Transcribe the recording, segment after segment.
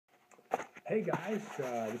Hey guys,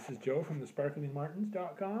 this is Joe from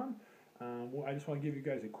thesparklingmartins.com. I just want to give you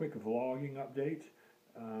guys a quick vlogging update.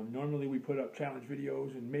 Normally we put up challenge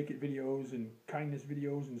videos and make it videos and kindness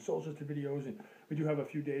videos and soul sister videos, and we do have a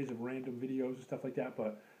few days of random videos and stuff like that,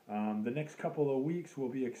 but the next couple of weeks will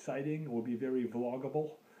be exciting, will be very vloggable.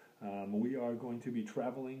 We are going to be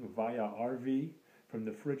traveling via RV from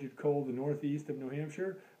the frigid cold, the northeast of New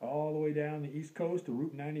Hampshire, all the way down the east coast to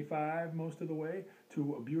Route 95 most of the way,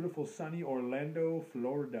 to a beautiful sunny Orlando,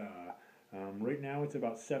 Florida. Right now it's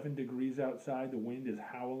about 7 degrees outside, the wind is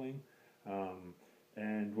howling,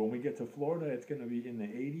 and when we get to Florida it's going to be in the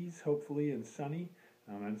 80s, hopefully, and sunny.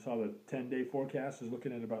 I saw the 10-day forecast is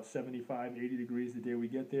looking at about 75, 80 degrees the day we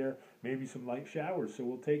get there, maybe some light showers, so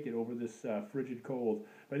we'll take it over this frigid cold.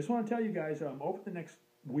 But I just want to tell you guys, over the next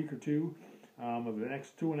week or two, over the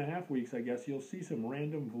next 2.5 weeks, I guess, you'll see some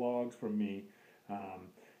random vlogs from me.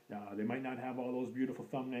 They might not have all those beautiful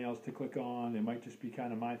thumbnails to click on. They might just be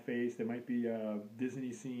kind of my face. They might be a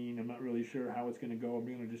Disney scene. I'm not really sure how it's going to go. I'm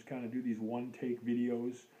going to just kind of do these one-take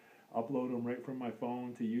videos, upload them right from my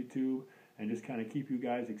phone to YouTube, and just kind of keep you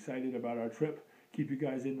guys excited about our trip, keep you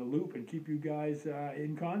guys in the loop, and keep you guys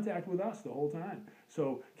in contact with us the whole time.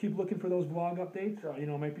 So keep looking for those vlog updates. It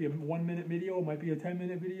might be a 1-minute video, it might be a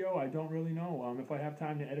 10-minute video. I don't really know. If I have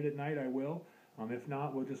time to edit at night, I will. If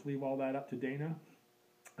not, we'll just leave all that up to Dana,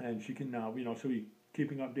 and she can, she'll be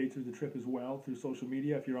keeping updates of the trip as well through social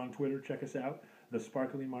media. If you're on Twitter, check us out, The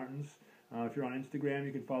Sparkling Martins. If you're on Instagram,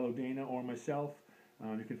 you can follow Dana or myself.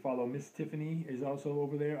 You can follow Miss Tiffany is also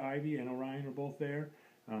over there. Ivy and Orion are both there.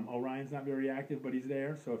 Orion's not very active, but he's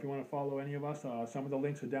there. So if you want to follow any of us, some of the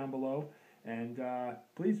links are down below. And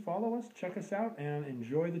please follow us, check us out, and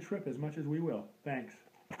enjoy the trip as much as we will. Thanks.